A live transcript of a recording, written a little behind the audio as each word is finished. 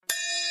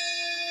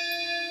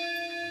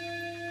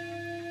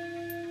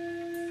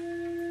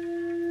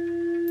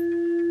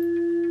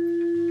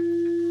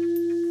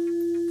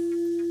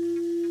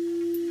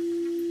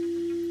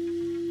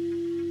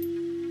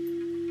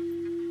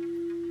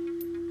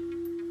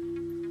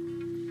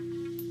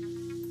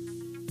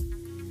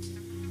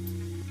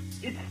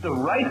It's the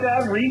Right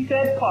That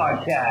Reset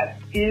podcast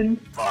in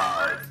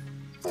 5,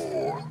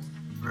 4,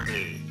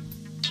 3,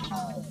 2,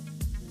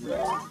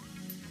 1,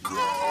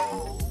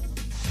 go.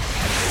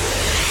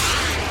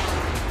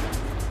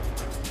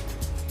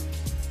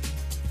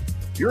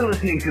 You're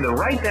listening to the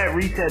Right That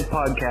Reset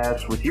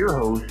podcast with your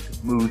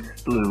host, Moose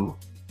Blue.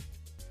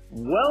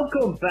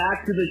 Welcome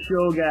back to the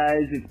show,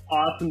 guys. It's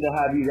awesome to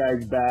have you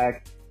guys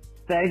back.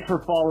 Thanks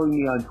for following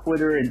me on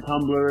Twitter and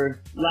Tumblr.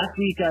 Last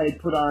week I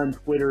put on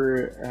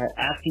Twitter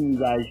asking you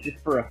guys just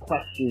for a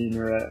question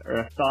or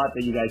a thought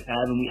that you guys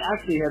have, and we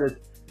actually had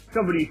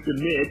somebody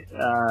submit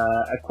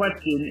a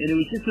question, and it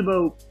was just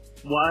about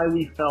why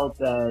we felt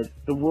that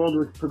the world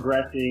was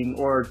progressing,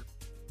 or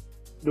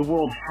the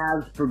world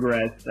has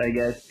progressed, I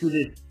guess, to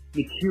this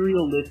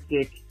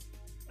materialistic,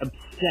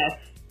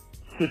 obsessed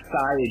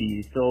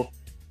society. So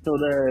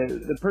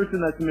the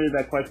person that submitted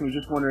that question was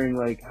just wondering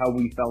how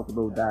we felt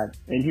about that,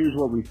 and here's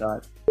what we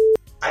thought.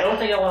 I don't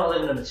think I want to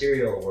live in a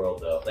material world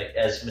though,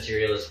 as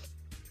materialist.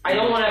 I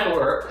don't want to have to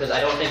work, because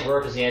I don't think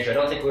work is the answer. I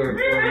don't think we're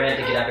meant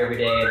to get up every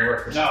day and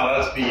work for something.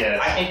 No, that's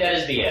BS. I think that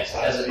is BS.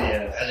 That's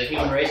BS. As a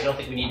human race, I don't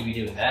think we need to be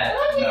doing that.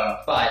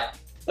 No. But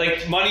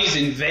money's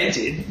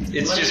invented.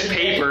 It's just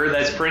paper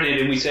that's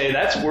printed, and we say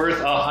that's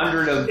worth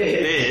 100 of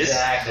this.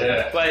 Exactly.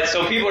 Yeah. But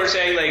so people are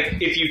saying,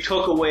 if you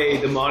took away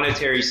the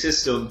monetary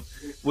system,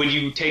 would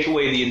you take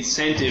away the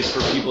incentive for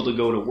people to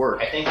go to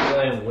work? I think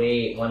we're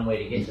going one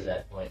way to get to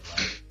that point.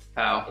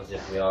 How? Is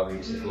if we all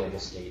reach a global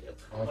state of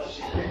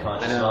conscious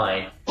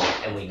mind,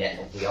 and we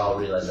all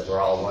realize that we're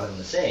all one and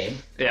the same.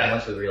 Yeah. And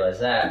once we realize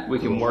that, We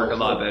can work a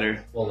lot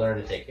better. We'll learn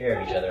to take care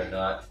of each other and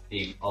not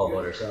be all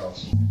about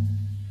ourselves.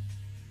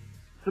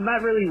 So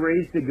Matt really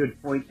raised a good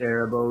point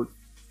there about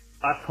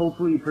us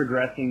hopefully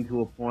progressing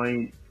to a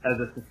point as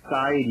a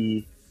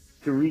society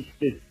to reach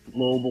this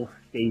global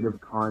state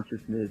of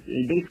consciousness.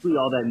 And basically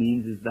all that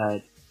means is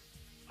that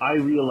I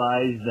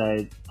realize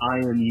that I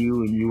am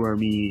you and you are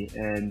me,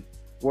 and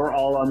we're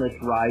all on this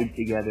ride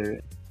together.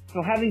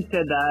 So having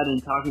said that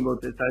and talking about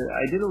this,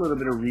 I did a little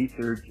bit of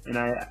research, and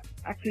I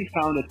actually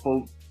found a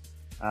quote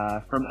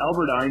from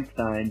Albert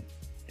Einstein,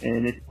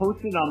 and it's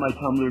posted on my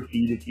Tumblr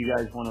feed if you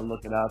guys want to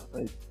look it up.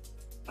 But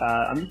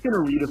I'm just going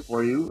to read it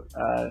for you.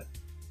 A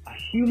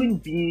human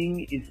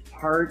being is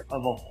part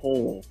of a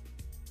whole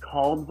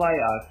called by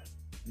us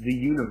the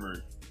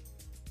universe.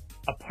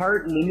 A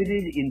part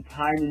limited in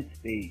time and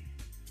space.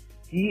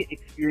 He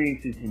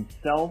experiences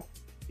himself,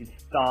 his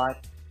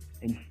thought,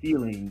 and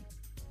feelings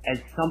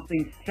as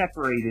something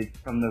separated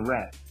from the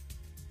rest.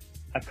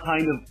 A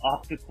kind of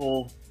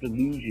optical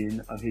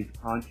delusion of his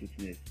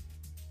consciousness.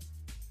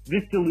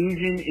 This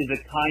delusion is a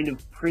kind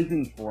of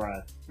prison for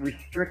us,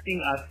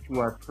 restricting us to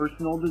our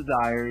personal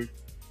desires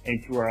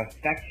and to our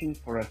affection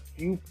for a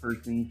few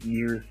persons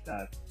nearest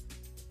us.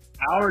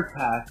 Our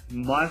task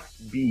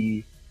must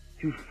be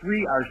to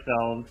free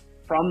ourselves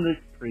from this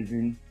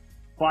prison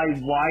by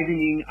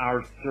widening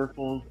our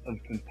circles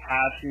of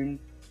compassion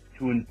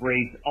to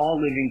embrace all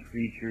living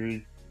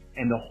creatures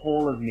and the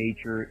whole of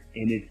nature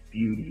in its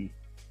beauty.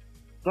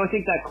 So I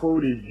think that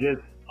quote is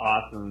just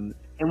awesome.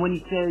 And when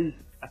he says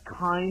a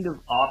kind of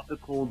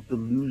optical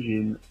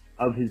delusion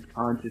of his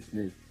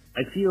consciousness,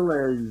 I feel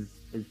as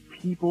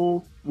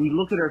people, we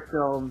look at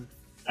ourselves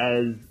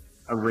as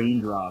a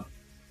raindrop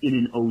in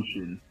an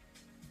ocean.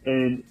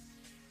 And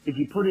if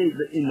you put it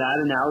in that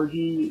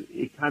analogy,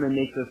 it kind of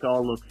makes us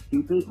all look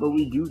stupid, but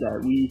we do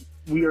that.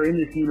 We are in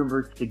this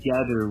universe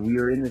together. We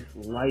are in this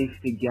life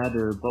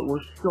together, but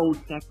we're so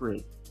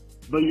separate,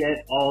 but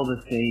yet all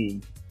the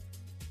same.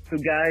 So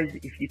guys,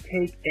 if you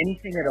take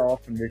anything at all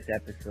from this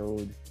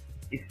episode,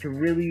 is to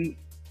really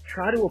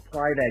try to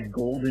apply that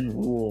golden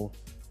rule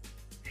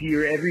to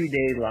your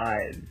everyday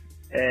lives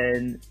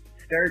and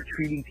start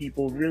treating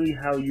people really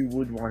how you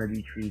would want to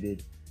be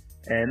treated.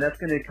 And that's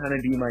going to kind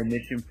of be my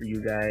mission for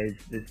you guys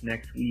this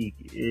next week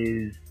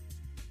is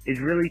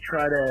really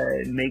try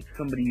to make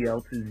somebody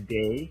else's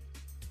day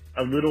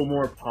a little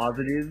more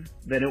positive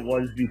than it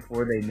was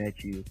before they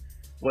met you.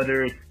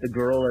 Whether it's the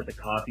girl at the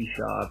coffee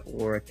shop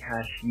or a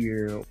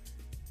cashier,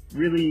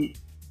 really,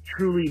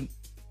 truly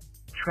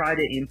try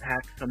to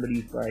impact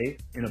somebody's life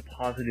in a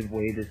positive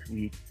way this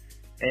week.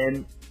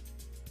 And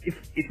if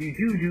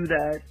you do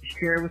that,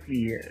 share with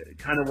me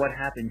kind of what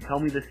happened.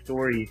 Tell me the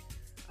story.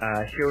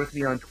 Share with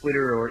me on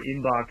Twitter or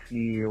inbox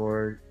me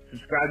or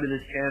subscribe to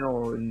this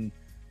channel and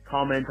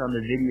comment on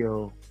the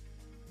video.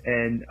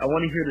 And I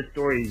want to hear the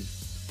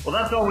stories. Well,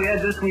 that's all we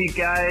had this week,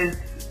 guys.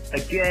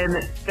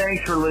 Again,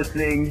 thanks for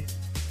listening.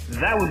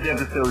 That was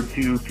episode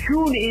 2.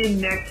 Tune in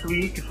next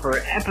week for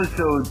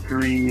episode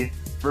 3.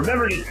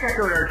 Remember to check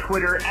out our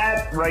Twitter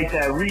at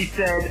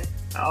WriteThatReset.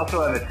 I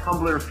also have a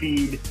Tumblr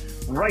feed,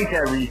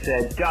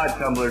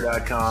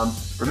 WriteThatReset.tumblr.com.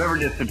 Remember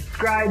to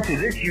subscribe to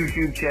this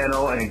YouTube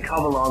channel and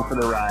come along for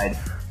the ride.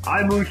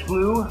 I'm Moose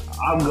Blue.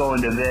 I'm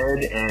going to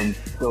bed, and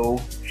so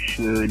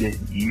should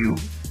you.